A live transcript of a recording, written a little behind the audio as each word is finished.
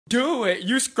Do it.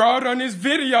 You scrolled on this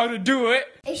video to do it.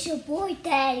 It's your boy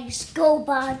Daddy's Go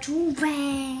by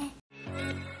Joovier.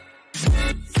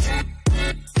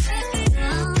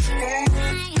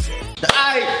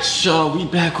 Alright, so we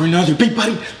back with another big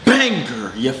body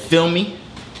banger. You feel me?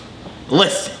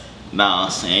 Listen, nah,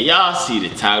 I'm saying, y'all see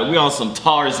the title. We on some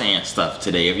Tarzan stuff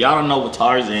today. If y'all don't know what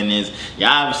Tarzan is, y'all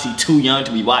obviously too young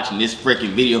to be watching this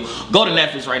freaking video. Go to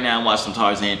Netflix right now and watch some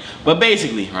Tarzan. But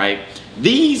basically, right,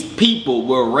 these people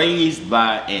were raised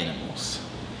by animals.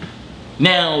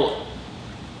 Now,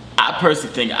 I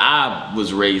personally think I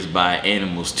was raised by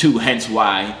animals too, hence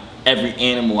why every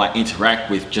animal I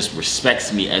interact with just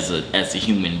respects me as a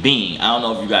human being. I don't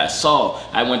know if you guys saw,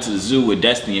 I went to the zoo with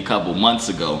Destiny a couple months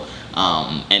ago,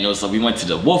 and it was like we went to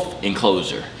the wolf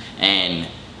enclosure, and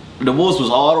the wolves was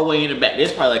all the way in the back.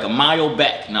 It's probably like a mile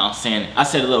back. You know what I'm saying? I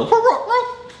said a little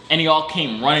and they all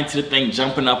came running to the thing,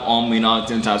 jumping up on me and all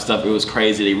that type of stuff. It was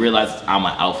crazy. They realized I'm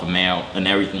an alpha male and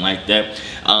everything like that.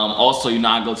 Also, you know,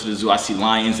 I go to the zoo, I see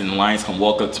lions, and the lions come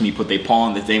walk up to me, put their paw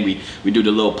on the thing. We do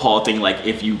the little paw thing, like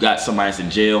if you got somebody that's in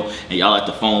jail and y'all at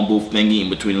the phone booth thingy in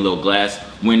between the little glass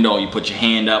window, you put your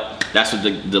hand up. That's what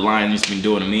the lion has been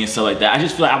doing to me and stuff like that. I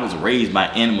just feel like I was raised by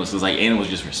animals. It's like animals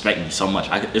just respect me so much.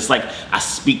 It's like I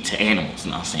speak to animals,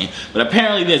 you know what I'm saying? But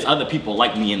apparently there's other people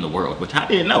like me in the world, which I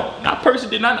didn't know. I personally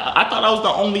did not know. I thought I was the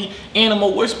only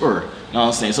animal whisperer, you know what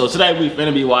I'm saying? So today we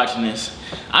finna be watching this.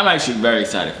 I'm actually very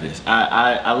excited for this.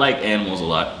 I like animals a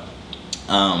lot.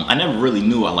 I never really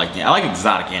knew I liked them. I like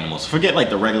exotic animals. Forget like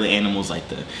the regular animals, like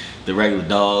the regular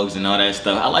dogs and all that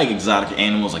stuff. I like exotic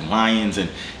animals like lions and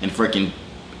freaking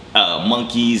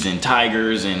monkeys and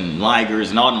tigers and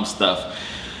ligers and all them stuff.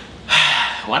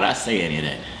 Why did I say any of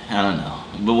that? I don't know.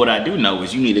 But what I do know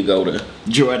is you need to go to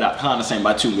Joovier.com the same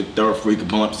by 2 with third free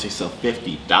component to sell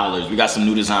 $50. We got some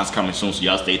new designs coming soon, so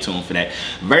y'all stay tuned for that.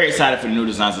 Very excited for the new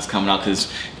designs that's coming out,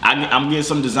 because I'm getting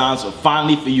some designs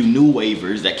finally for you new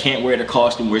wavers that can't wear the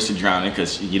costume risk of drowning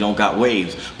because you don't got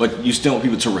waves, but you still want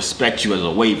people to respect you as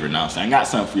a waver. Now, so I got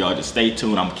something for y'all. Just stay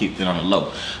tuned. I'm gonna keep it on the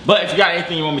low. But if you got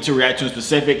anything you want me to react to in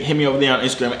specific, hit me over there on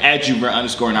Instagram at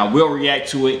Joovier_, and I will react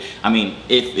to it. I mean,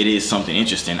 if it is something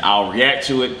interesting, I'll react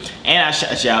to it, and I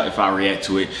shout you out if I react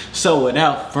to it. So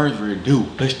without further ado,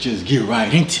 let's just get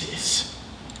right into this.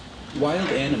 Wild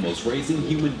animals raising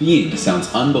human beings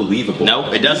sounds unbelievable.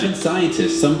 No, it doesn't. Even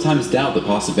scientists sometimes doubt the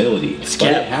possibility, but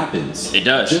it happens. It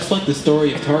does. Just like the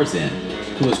story of Tarzan,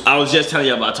 who was... I was just telling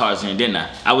you about Tarzan, didn't I?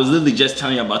 I was literally just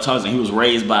telling you about Tarzan. He was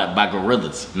raised by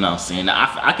gorillas, you know what I'm saying?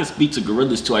 Now, I can speak to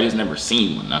gorillas too, I just never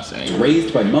seen one, you know what I'm saying?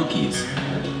 Raised by monkeys.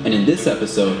 And in this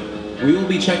episode, we will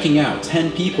be checking out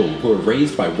 10 people who were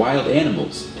raised by wild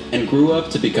animals and grew up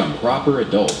to become proper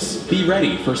adults. Be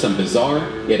ready for some bizarre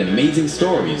yet amazing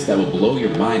stories that will blow your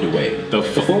mind away.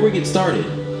 Before we get started,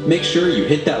 make sure you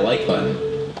hit that like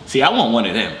button. See, I want one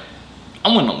of them.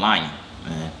 I want a lion,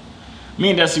 man. Me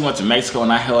and Destiny went to Mexico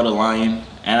and I held a lion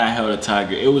and I held a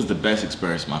tiger. It was the best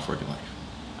experience of my freaking life.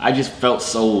 I just felt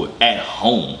so at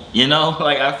home, you know?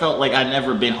 Like I felt like I'd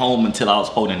never been home until I was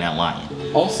holding that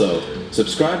lion. Also,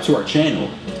 subscribe to our channel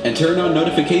and turn on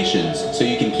notifications so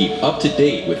you can keep up to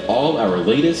date with all our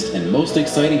latest and most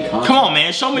exciting content. Come on,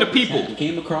 man, show me the people.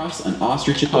 Came across an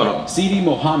ostrich. Sidi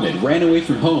Mohammed ran away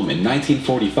from home in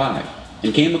 1945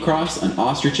 and came across an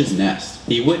ostrich's nest.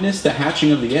 He witnessed the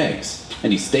hatching of the eggs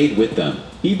and he stayed with them.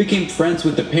 He became friends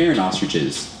with the parent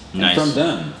ostriches. Nice. And from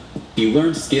them, he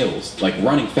learned skills like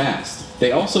running fast.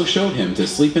 They also showed him to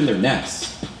sleep in their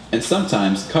nests and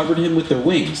sometimes covered him with their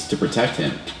wings to protect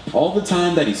him. All the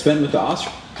time that he spent with the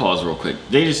ostrich. Pause real quick.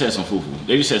 They just said some foo-foo.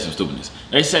 They just said some stupidness.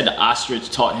 They said the ostrich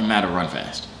taught him how to run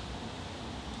fast.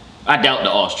 I doubt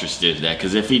the ostrich did that,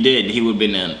 because if he did, he would have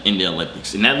been in the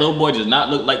Olympics. And that little boy does not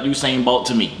look like Usain Bolt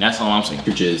to me. That's all I'm saying.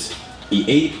 Ostriches. He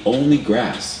ate only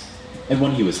grass. And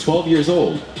when he was 12 years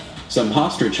old, some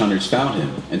ostrich hunters found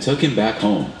him and took him back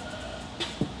home.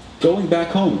 Going back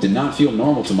home did not feel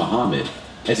normal to Muhammad,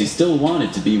 as he still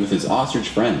wanted to be with his ostrich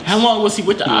friends. How long was he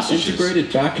with the ostriches? He was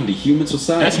integrated back into human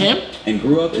society. That's him? And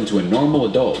grew up into a normal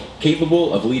adult,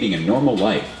 capable of leading a normal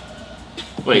life.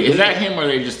 Wait, is that him, or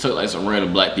they just took like some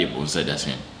random black people and said that's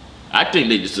him? I think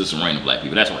they just took some random black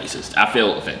people. That's what he says. I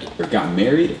feel offended. Got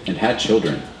married and had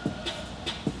children.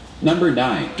 Number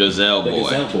 9. Gazelle the boy.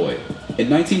 Gazelle boy. In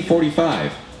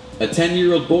 1945, a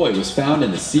 10-year-old boy was found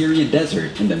in the Syrian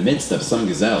desert in the midst of some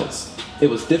gazelles. It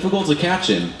was difficult to catch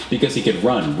him because he could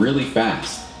run really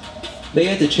fast. They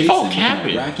had to chase him in an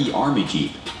Iraqi army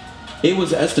jeep. It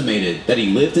was estimated that he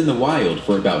lived in the wild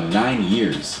for about 9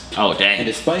 years. Oh, dang. And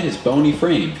despite his bony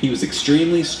frame, he was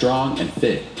extremely strong and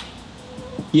fit.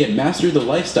 He had mastered the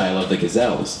lifestyle of the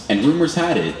gazelles, and rumors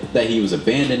had it that he was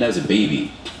abandoned as a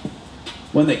baby.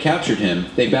 When they captured him,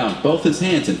 they bound both his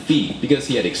hands and feet because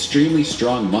he had extremely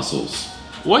strong muscles.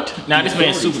 What? Now this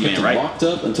man's Authorities Superman, kept him right? locked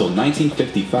up until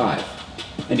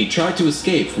 1955, and he tried to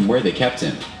escape from where they kept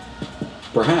him.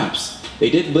 Perhaps they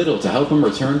did little to help him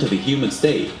return to the human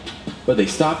state, but they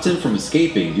stopped him from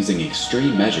escaping using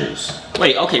extreme measures.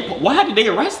 Wait, okay, but why did they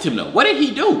arrest him though? What did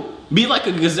he do? Be like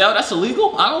a gazelle? That's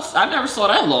illegal? I never saw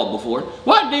that law before.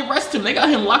 Why did they arrest him? They got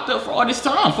him locked up for all this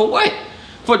time. For what?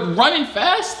 For running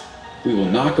fast? We will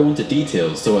not go into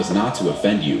details so as not to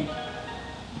offend you.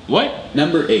 What?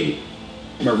 Number 8.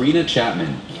 Marina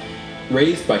Chapman.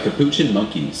 Raised by capuchin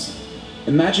monkeys.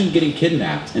 Imagine getting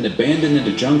kidnapped and abandoned in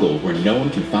a jungle where no one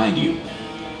can find you.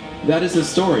 That is the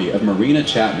story of Marina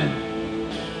Chapman.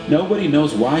 Nobody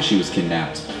knows why she was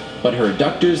kidnapped, but her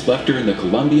abductors left her in the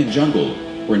Colombian jungle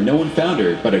where no one found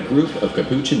her but a group of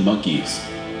capuchin monkeys.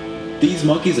 These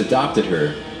monkeys adopted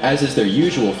her, as is their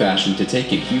usual fashion to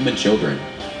take in human children.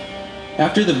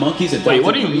 After the monkeys adopted Wait,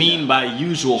 what do you Marina, mean by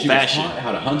usual she fashion? was taught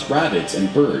how to hunt rabbits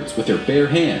and birds with her bare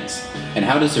hands and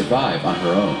how to survive on her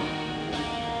own.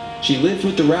 She lived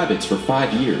with the rabbits for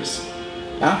 5 years,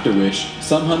 after which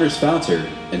some hunters found her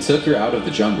and took her out of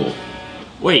the jungle.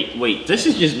 Wait, this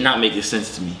is just not making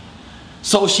sense to me.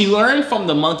 So she learned from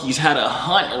the monkeys how to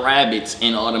hunt rabbits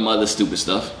and all them other stupid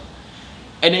stuff.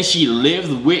 And then she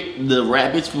lived with the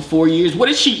rabbits for 4 years. What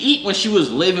did she eat when she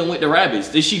was living with the rabbits?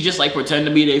 Did she just like pretend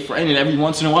to be their friend and every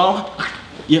once in a while,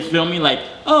 you feel me? Like,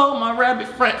 oh, my rabbit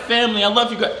friend family, I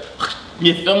love you guys.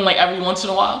 You feel me? Like every once in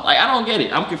a while? Like, I don't get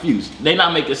it. I'm confused. They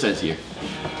not making sense here.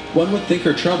 One would think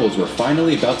her troubles were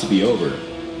finally about to be over,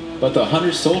 but the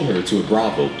hunters sold her to a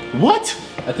brothel. What?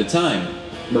 At the time,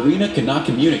 Marina could not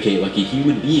communicate like a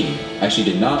human being as she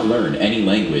did not learn any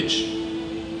language.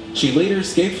 She later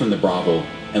escaped from the brothel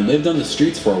and lived on the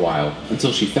streets for a while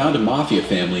until she found a mafia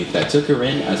family that took her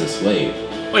in as a slave.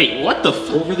 Wait, what the f-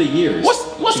 Over the years,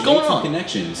 What's she going made some on?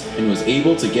 connections and was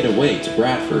able to get away to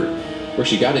Bradford, where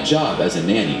she got a job as a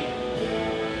nanny.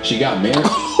 She got married.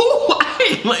 I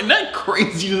ain't letting that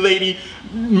crazy lady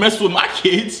mess with my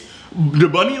kids. The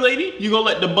bunny lady? You gonna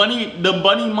let the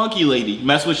bunny monkey lady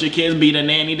mess with your kids, be the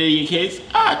nanny to your kids?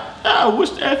 I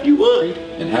wish that you would.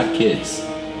 and had kids.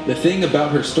 The thing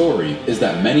about her story is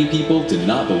that many people did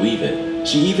not believe it.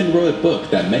 She even wrote a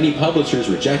book that many publishers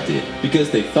rejected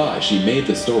because they thought she made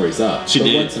the stories up. She but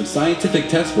did. when some scientific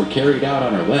tests were carried out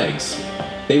on her legs,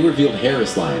 they revealed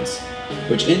Harris lines,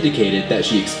 which indicated that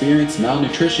she experienced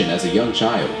malnutrition as a young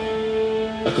child.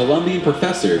 A Colombian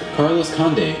professor, Carlos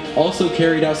Conde, also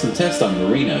carried out some tests on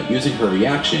Marina using her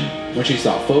reaction when she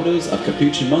saw photos of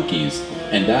capuchin monkeys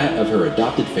and that of her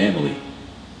adopted family.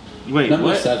 Wait, Number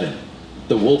what? 7.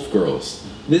 The Wolf Girls.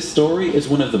 This story is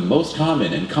one of the most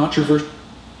common and controversial.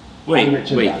 Wait.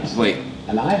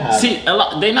 And I have. See,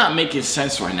 they not making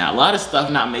sense right now. A lot of stuff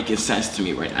not making sense to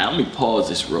me right now. Let me pause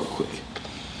this real quick.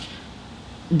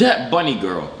 That bunny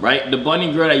girl, right? The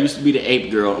bunny girl that used to be the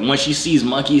ape girl. And when she sees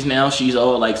monkeys now, she's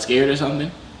all like scared or something.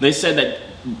 They said that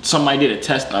somebody did a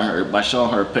test on her by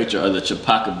showing her a picture of the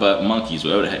chupacabra butt monkeys,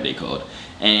 whatever the heck they called.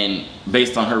 And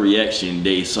based on her reaction,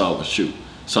 they saw it was true.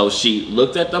 So she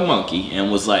looked at the monkey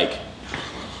and was like,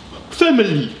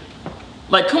 family.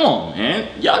 Like, come on, man.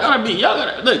 Y'all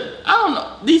gotta look, I don't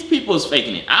know. These people is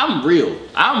faking it. I'm real.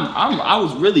 I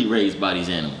was really raised by these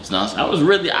animals. Now,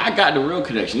 I got the real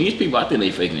connection. These people, I think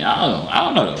they faking it. I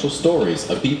don't know though. Stories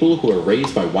of people who are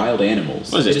raised by wild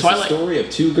animals. What is this, It is Twilight? the story of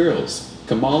 2 girls,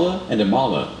 Kamala and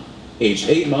Amala, aged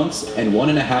 8 months and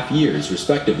 1.5 years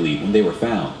respectively when they were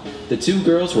found. The 2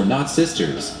 girls were not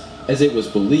sisters, as it was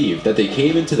believed that they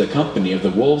came into the company of the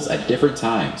wolves at different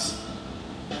times.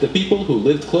 The people who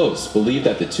lived close believed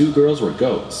that the 2 girls were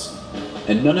goats,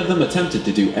 and none of them attempted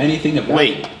to do anything about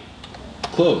it.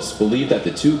 Close believed that the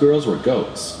 2 girls were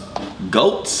goats.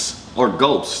 Goats or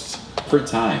ghosts? Different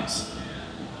times.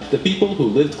 The people who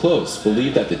lived close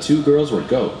believed that the 2 girls were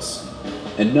goats,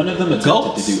 and none of them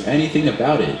attempted to do anything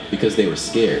about it because they were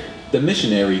scared. The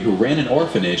missionary who ran an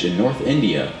orphanage in North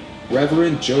India,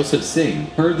 Reverend Joseph Singh,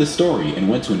 heard the story and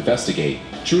went to investigate.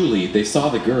 Truly, they saw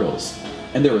the girls,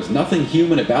 and there was nothing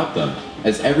human about them,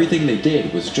 as everything they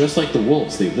did was just like the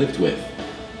wolves they lived with.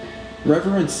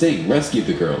 Reverend Singh rescued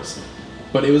the girls,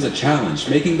 but it was a challenge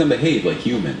making them behave like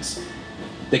humans.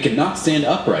 They could not stand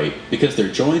upright because their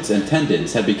joints and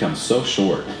tendons had become so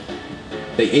short.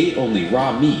 They ate only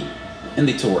raw meat, and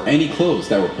they tore any clothes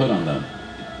that were put on them.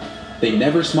 They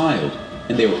never smiled,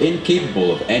 and they were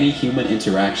incapable of any human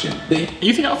interaction.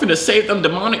 You think I'm finna save them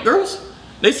demonic girls?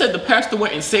 They said the pastor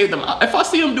went and saved them. If I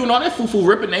see them doing all that foo-foo,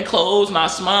 ripping their clothes, not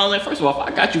smiling, first of all,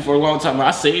 if I got you for a long time,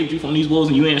 I saved you from these wolves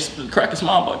and you ain't crack a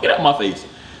smile, but get out of my face.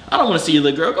 I don't want to see you,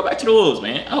 little girl. Go back to the wolves,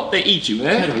 man. I hope they eat you, They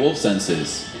man. had wolf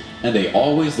senses, and they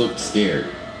always looked scared.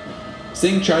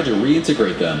 Singh tried to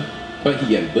reintegrate them, but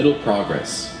he had little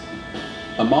progress.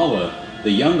 Amala,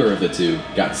 the younger of the two,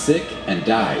 got sick and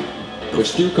died,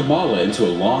 which threw Kamala into a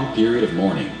long period of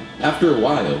mourning. After a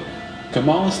while,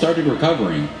 Kamala started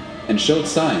recovering and showed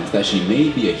signs that she may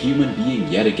be a human being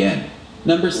yet again.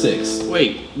 Number 6.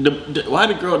 Wait, why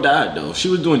the girl died though? She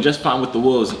was doing just fine with the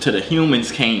wolves until the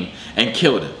humans came and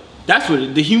killed her. That's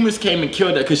what the humans came and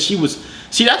killed her because she was.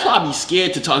 See, that's why I be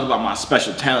scared to talk about my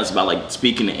special talents about like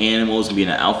speaking to animals and being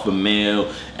an alpha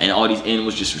male and all these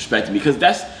animals disrespecting, because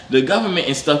that's the government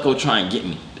and stuff go try and get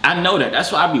me. I know that.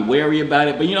 That's why I be wary about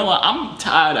it. But you know what? I'm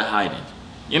tired of hiding.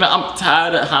 You know, I'm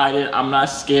tired of hiding. I'm not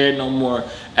scared no more.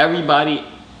 Everybody,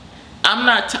 I'm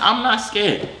not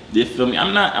scared. You feel me?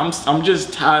 I'm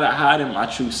just tired of hiding my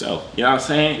true self. You know what I'm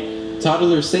saying?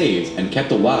 Toddler saved and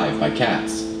kept alive by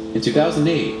cats. In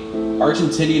 2008,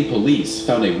 Argentinian police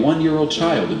found a 1-year-old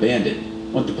child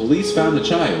abandoned. When the police found the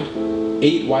child,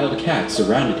 8 wild cats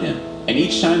surrounded him. And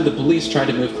each time the police tried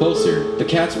to move closer, the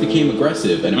cats became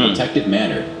aggressive in a protective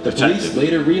manner. The police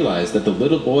later realized that the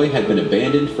little boy had been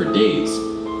abandoned for days.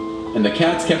 And the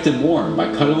cats kept him warm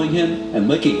by cuddling him and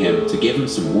licking him to give him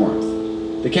some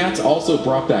warmth. The cats also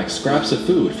brought back scraps of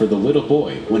food for the little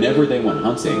boy whenever they went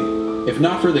hunting. If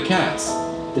not for the cats,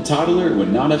 the toddler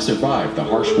would not have survived the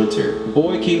harsh winter. The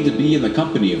boy came to be in the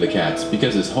company of the cats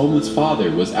because his homeless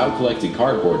father was out collecting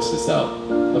cardboards to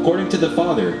sell. According to the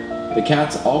father, the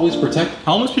cats always protect.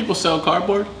 Homeless people sell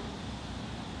cardboard?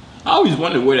 I always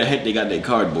wondered where the heck they got their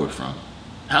cardboard from.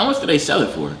 How much do they sell it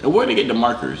for? And where do they get the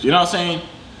markers? You know what I'm saying?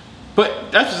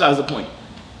 But that's besides the point.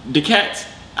 The cats,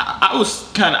 I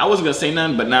wasn't gonna say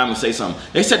nothing, but now I'm gonna say something.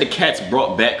 They said the cats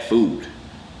brought back food.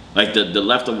 Like the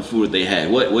leftover food that they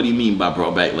had. What do you mean by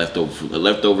brought back leftover food?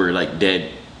 Leftover like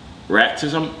dead rats or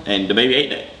something? And the baby ate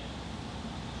that?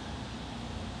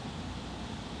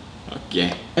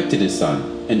 Okay. Protected his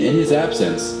son, and in his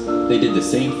absence, they did the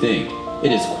same thing.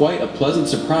 It is quite a pleasant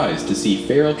surprise to see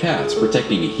feral cats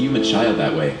protecting a human child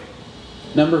that way.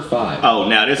 Number 5. Oh,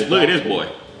 now look at this boy.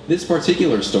 This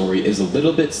particular story is a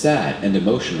little bit sad and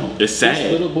emotional. It's sad.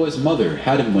 This little boy's mother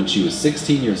had him when she was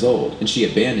 16 years old, and she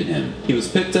abandoned him. He was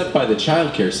picked up by the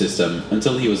child care system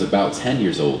until he was about 10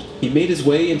 years old. He made his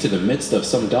way into the midst of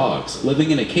some dogs living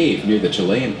in a cave near the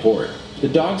Chilean port. The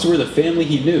dogs were the family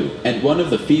he knew, and one of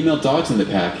the female dogs in the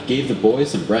pack gave the boy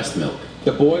some breast milk.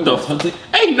 The boy was hunting.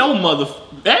 Ain't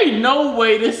no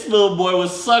way this little boy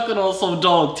was sucking on some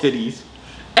dog titties.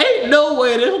 Ain't no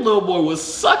way this little boy was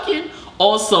sucking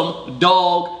on some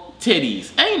dog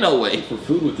titties. Ain't no way. For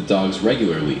food with the dogs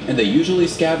regularly, and they usually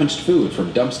scavenged food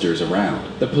from dumpsters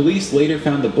around. The police later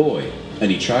found the boy,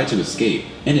 and he tried to escape.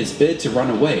 In his bid to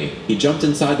run away, he jumped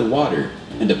inside the water,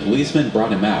 and a policeman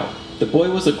brought him out. The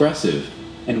boy was aggressive,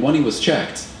 and when he was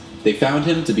checked, they found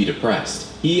him to be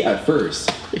depressed. He, at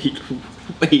first...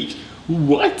 Wait,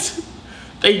 what?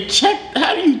 They checked?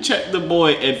 How do you check the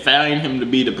boy and found him to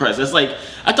be depressed? That's like,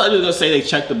 I thought you were gonna say they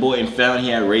checked the boy and found he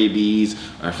had rabies,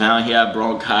 or found he had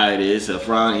bronchitis, or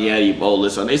found he had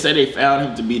Ebola. So they said they found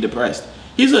him to be depressed.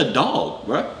 He's a dog,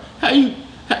 bro. He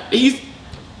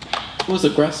was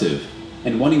aggressive,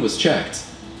 and when he was checked,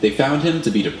 they found him to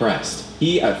be depressed.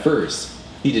 He, at first,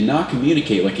 he did not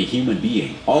communicate like a human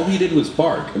being. All he did was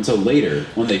bark until later,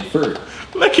 when they first...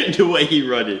 Look at the way he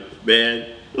run it, man.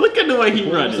 Look at the way he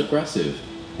run it. He was aggressive,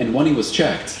 and when he was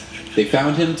checked, they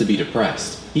found him to be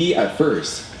depressed. He, at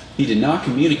first, he did not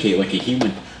communicate like a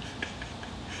human...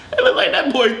 It looked like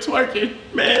that boy twerking,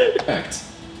 man.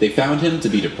 They found him to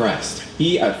be depressed.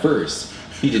 He, at first,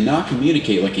 he did not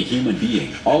communicate like a human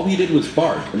being. All he did was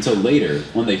bark until later,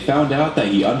 when they found out that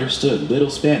he understood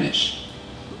little Spanish.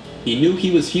 He knew he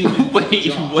was human.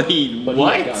 Wait, but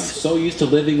what? He had gotten so used to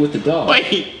living with the dog.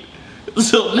 Wait,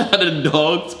 so now the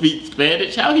dog speaks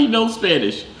Spanish? How he know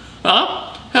Spanish?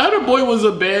 Huh? How the boy was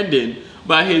abandoned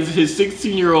by his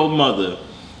 16-year-old mother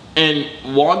and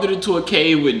wandered into a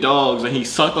cave with dogs, and he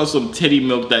sucked on some titty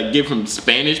milk that give him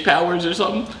Spanish powers or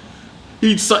something?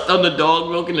 He sucked on the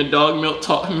dog milk, and the dog milk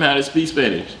taught him how to speak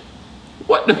Spanish.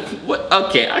 What?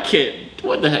 Okay, I can't.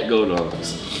 What the heck going on?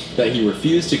 That he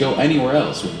refused to go anywhere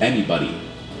else with anybody.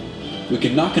 We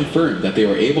cannot confirm that they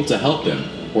were able to help him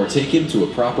or take him to a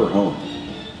proper home.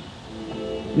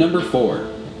 Number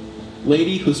 4.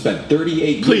 Lady who spent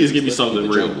 38 years... Please give me something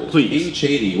real, jungle. please. Amy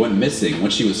Chady went missing when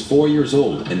she was 4 years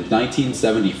old in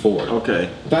 1974. Okay.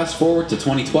 Fast forward to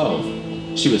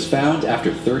 2012. She was found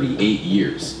after 38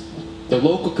 years. The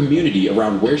local community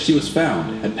around where she was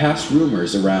found had passed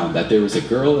rumors around that there was a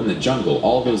girl in the jungle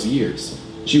all those years.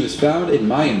 She was found in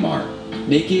Myanmar,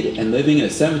 naked and living in a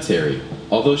cemetery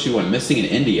although she went missing in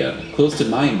India, close to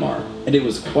Myanmar, and it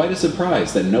was quite a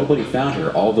surprise that nobody found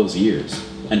her all those years.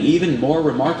 An even more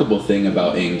remarkable thing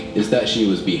about Ing is that she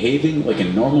was behaving like a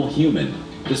normal human,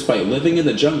 despite living in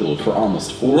the jungle for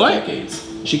almost 4 decades.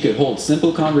 She could hold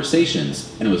simple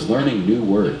conversations and was learning new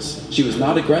words. She was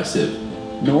not aggressive,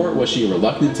 nor was she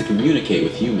reluctant to communicate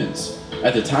with humans.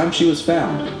 At the time she was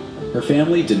found, her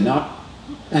family did not.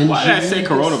 And why did I say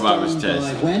coronavirus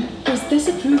test? When? Was this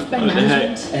approved by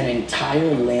management? An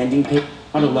entire landing page?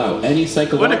 Not allow any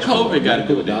psychological or COVID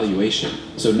medical evaluation,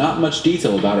 so not much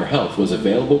detail about her health was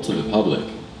available to the public.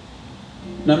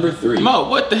 Number 3. Mo,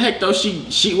 what the heck though?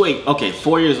 She wait, okay,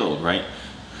 4 years old, right?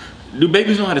 Do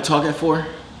babies know how to talk at 4?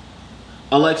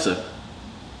 Alexa,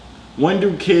 when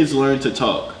do kids learn to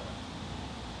talk?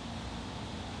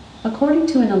 According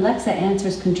to an Alexa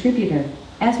Answers contributor,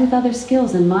 as with other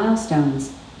skills and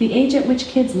milestones, the age at which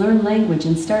kids learn language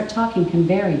and start talking can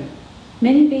vary.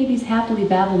 Many babies happily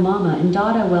babble mama and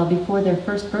dada well before their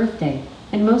first birthday,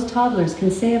 and most toddlers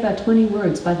can say about 20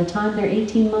 words by the time they're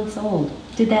 18 months old.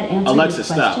 Did that answer Alexa, your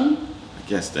question? stop. I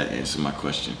guess that answered my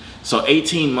question. So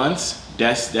 18 months,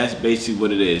 that's basically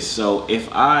what it is. So if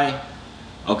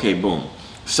okay, boom.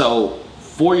 So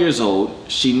 4 years old,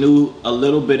 she knew a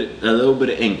little bit of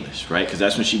English, right? Because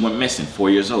that's when she went missing,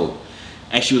 4 years old.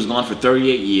 And she was gone for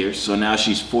 38 years, so now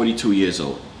she's 42 years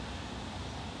old.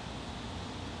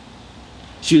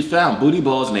 She was found booty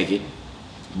balls naked,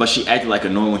 but she acted like a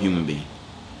normal human being.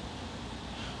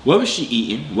 What was she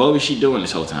eating? What was she doing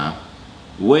this whole time?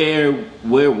 Where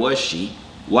was she?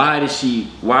 Why was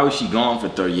she gone for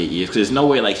 38 years? Because there's no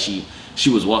way like she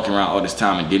was walking around all this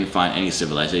time and didn't find any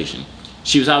civilization.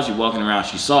 She was obviously walking around,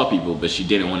 she saw people, but she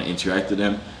didn't want to interact with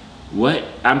them. What?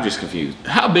 I'm just confused.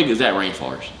 How big is that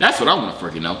rainforest? That's what I want to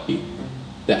freaking know.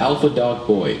 The alpha dog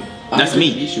boy. That's Ivan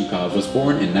me. Mishukov was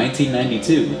born in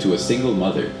 1992 to a single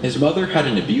mother. His mother had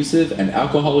an abusive and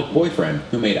alcoholic boyfriend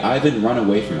who made Ivan run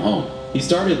away from home. He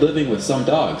started living with some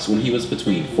dogs when he was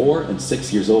between 4 and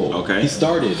 6 years old. Okay. He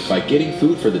started by getting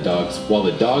food for the dogs while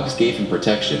the dogs gave him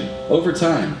protection. Over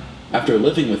time, after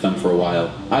living with them for a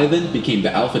while, Ivan became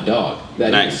the alpha dog,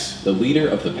 that is, the leader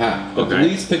of the pack. The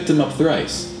police picked him up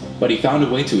thrice, but he found a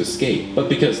way to escape. But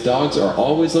because dogs are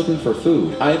always looking for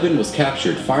food, Ivan was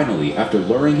captured finally after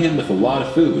luring him with a lot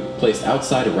of food placed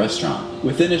outside a restaurant.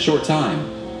 Within a short time,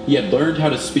 he had learned how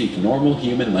to speak normal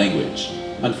human language.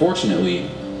 Unfortunately,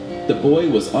 the boy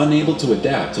was unable to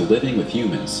adapt to living with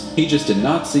humans. He just did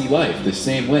not see life the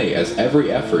same way, as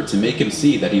every effort to make him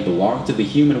see that he belonged to the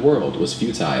human world was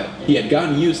futile. He had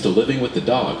gotten used to living with the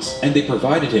dogs, and they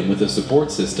provided him with a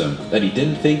support system that he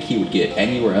didn't think he would get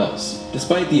anywhere else.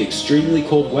 Despite the extremely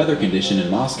cold weather condition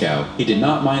in Moscow, he did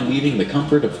not mind leaving the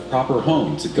comfort of a proper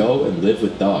home to go and live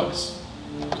with dogs.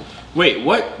 Wait,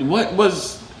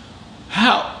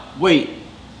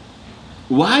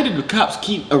 why did the cops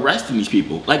keep arresting these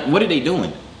people? Like, what are they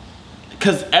doing?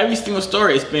 Because every single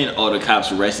story it's been, oh, the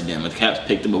cops arrested them, or the cops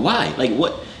picked them, but why? Like,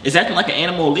 what? Is acting like an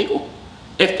animal illegal?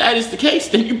 If that is the case,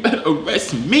 then you better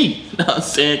arrest me. You know what I'm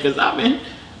saying? Because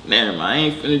never mind, I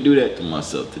ain't finna do that to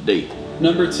myself today.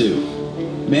 Number 2.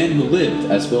 Man who lived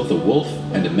as both a wolf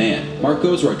and a man.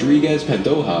 Marcos Rodriguez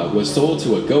Pantoja was sold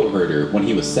to a goat herder when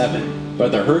he was 7.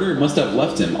 But the herder must have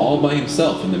left him all by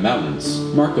himself in the mountains.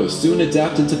 Marcos soon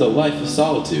adapted to the life of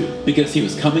solitude because he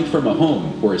was coming from a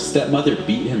home where his stepmother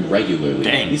beat him regularly.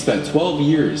 Dang. He spent 12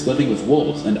 years living with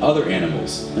wolves and other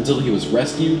animals until he was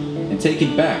rescued and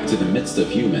taken back to the midst of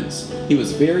humans. He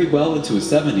was very well into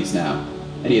his 70s now,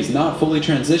 and he has not fully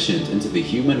transitioned into the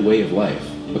human way of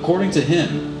life. According to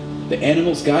him, the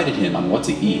animals guided him on what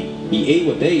to eat. He ate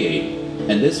what they ate,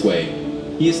 and this way,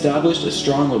 he established a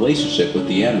strong relationship with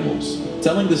the animals.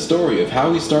 Telling the story of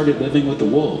how he started living with the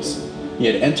wolves, he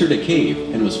had entered a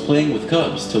cave and was playing with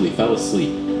cubs till he fell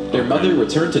asleep. Their mother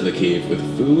returned to the cave with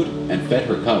food and fed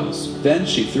her cubs. Then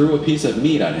she threw a piece of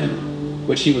meat at him,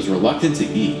 which he was reluctant to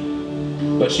eat.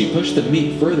 But she pushed the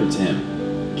meat further to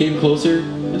him, came closer,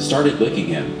 and started licking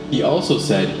him. He also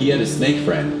said he had a snake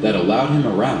friend that allowed him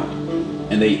around,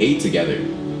 and they ate together.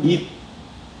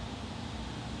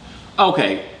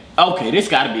 Okay, this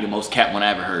gotta be the most cap one I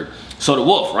ever heard. So the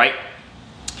wolf, right?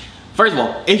 First of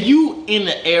all, if you in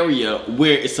the area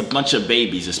where it's a bunch of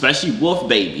babies, especially wolf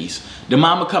babies, the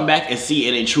mama come back and see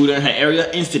an intruder in her area,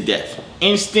 instant death.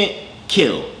 Instant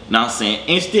kill. Know what I'm saying?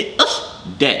 Instant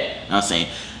death. Know what I'm saying?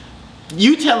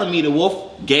 You telling me the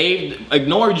wolf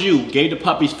ignored you, gave the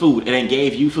puppies food, and then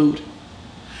gave you food?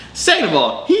 Second of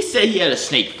all, he said he had a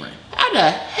snake friend. How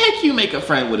the heck you make a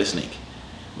friend with a snake?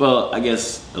 Well, I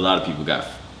guess a lot of people got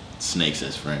snakes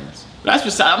as friends. But that's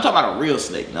beside, I'm talking about a real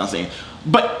snake, you know what I'm saying?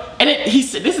 But, and then he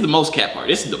said, this is the most cat part.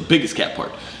 This is the biggest cat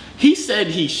part. He said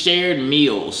he shared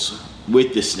meals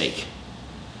with the snake.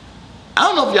 I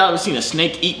don't know if y'all ever seen a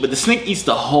snake eat, but the snake eats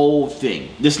the whole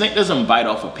thing. The snake doesn't bite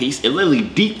off a piece. It literally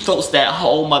deep throats that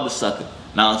whole mother sucker.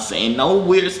 Now I'm saying no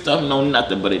weird stuff, no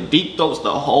nothing, but it deep throats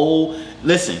the whole,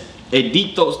 listen, it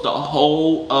deep throats the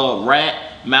whole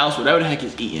rat, mouse, whatever the heck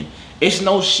it's eating. It's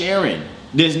no sharing.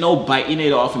 There's no biting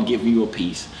it off and giving you a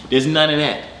piece. There's none of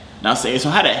that. Now I'm saying, so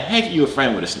how the heck are you a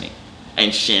friend with a snake?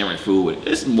 And sharing food with it?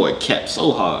 This boy kept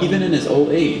so hard. Even in his old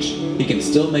age, he can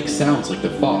still make sounds like the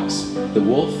fox, the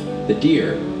wolf, the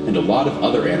deer, and a lot of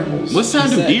other animals. What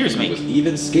sound do deers make? He was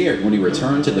even scared when he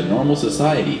returned to the normal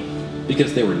society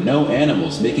because there were no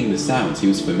animals making the sounds he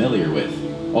was familiar with.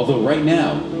 Although right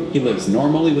now, he lives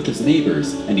normally with his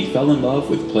neighbors and he fell in love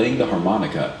with playing the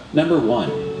harmonica. Number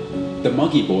 1. The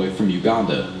monkey boy from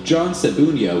Uganda. John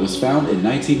Sebunya was found in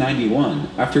 1991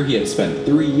 after he had spent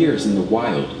 3 years in the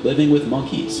wild living with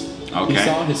monkeys. Okay. He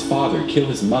saw his father kill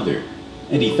his mother,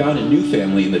 and he found a new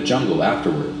family in the jungle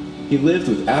afterward. He lived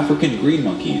with African green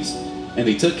monkeys, and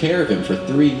they took care of him for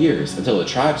 3 years until a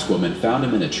tribeswoman found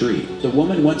him in a tree. The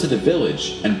woman went to the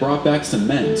village and brought back some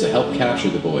men to help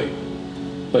capture the boy.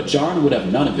 But John would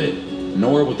have none of it,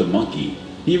 nor would the monkey.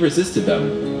 He resisted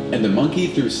them, and the monkey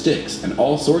threw sticks and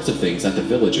all sorts of things at the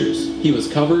villagers. He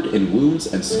was covered in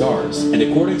wounds and scars, and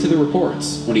according to the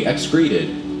reports, when he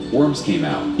excreted, worms came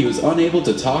out. He was unable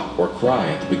to talk or cry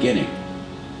at the beginning,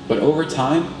 but over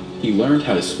time, he learned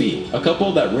how to speak. A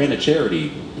couple that ran a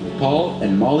charity, Paul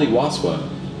and Molly Waswa,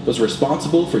 was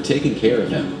responsible for taking care of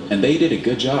him, and they did a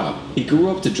good job. He grew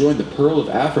up to join the Pearl of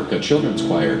Africa Children's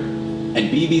Choir,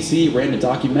 and BBC ran a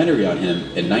documentary on him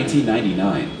in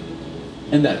 1999.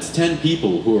 And that's 10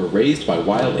 people who were raised by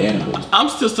wild animals. I'm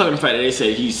still stuck on the fact that they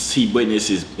said he witnessed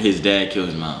his dad kill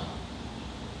his mom.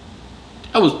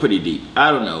 That was pretty deep. I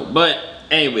don't know. But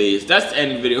anyways, that's the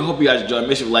end of the video. Hope you guys enjoyed.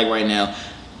 Make sure you like right now.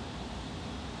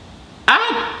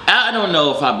 I don't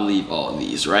know if I believe all of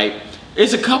these, right?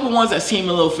 There's a couple ones that seem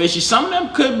a little fishy. Some of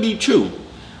them could be true.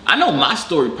 I know my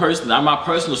story personally, my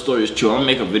personal story is true. I'm gonna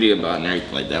make a video about it and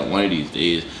everything like that one of these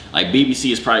days. Like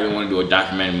BBC is probably gonna want to do a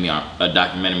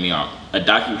documentary on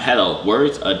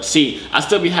see, I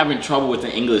still be having trouble with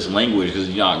the English language because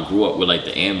you know I grew up with like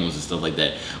the animals and stuff like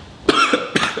that.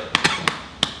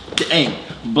 Dang.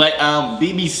 But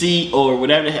BBC or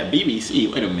whatever they have,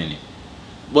 BBC, wait a minute.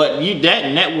 But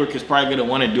that network is probably gonna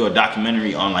want to do a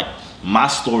documentary on like my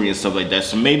story and stuff like that.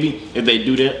 So maybe if they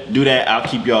do that, I'll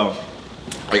keep y'all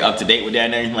like up to date with that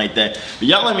and everything like that. But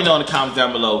y'all let me know in the comments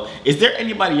down below. Is there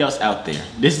anybody else out there?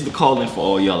 This is the calling for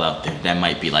all y'all out there that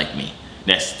might be like me.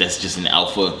 That's just an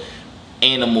alpha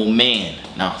animal man.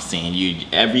 Now I'm saying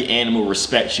every animal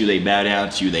respects you, they bow down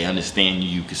to you, they understand you,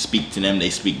 you can speak to them, they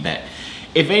speak back.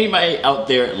 If anybody out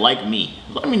there like me,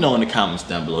 let me know in the comments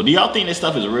down below. Do y'all think this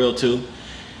stuff is real too?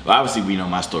 Well, obviously we know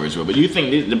my story is real, but do you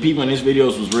think the people in these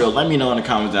videos was real? Let me know in the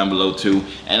comments down below too.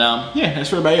 And yeah, that's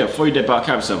for everybody here. Before you dip out,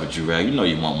 cap yourself a Joovier. You know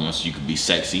you want one so you can be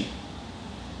sexy,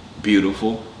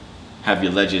 beautiful, have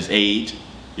your ledges aged,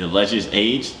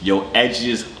 your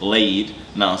edges laid.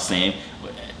 Know what I'm saying?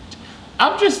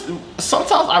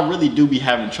 Sometimes I really do be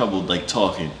having trouble like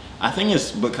talking. I think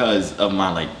it's because of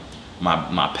my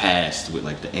past with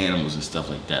like the animals and stuff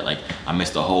like that. Like I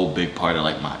missed a whole big part of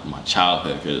like my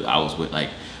childhood because I was with like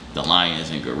the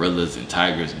lions and gorillas and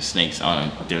tigers and snakes, all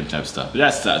that different type of stuff. But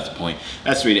that's the point.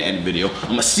 That's really the end of the video.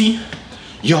 I'ma see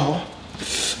y'all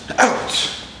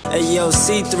out. Hey yo,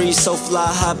 C3 so fly,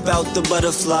 hop out the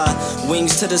butterfly.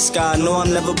 Wings to the sky, no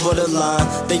I'm never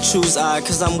borderline. They choose I,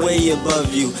 cause I'm way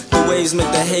above you. The waves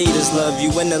make the haters love you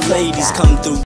when the ladies come through.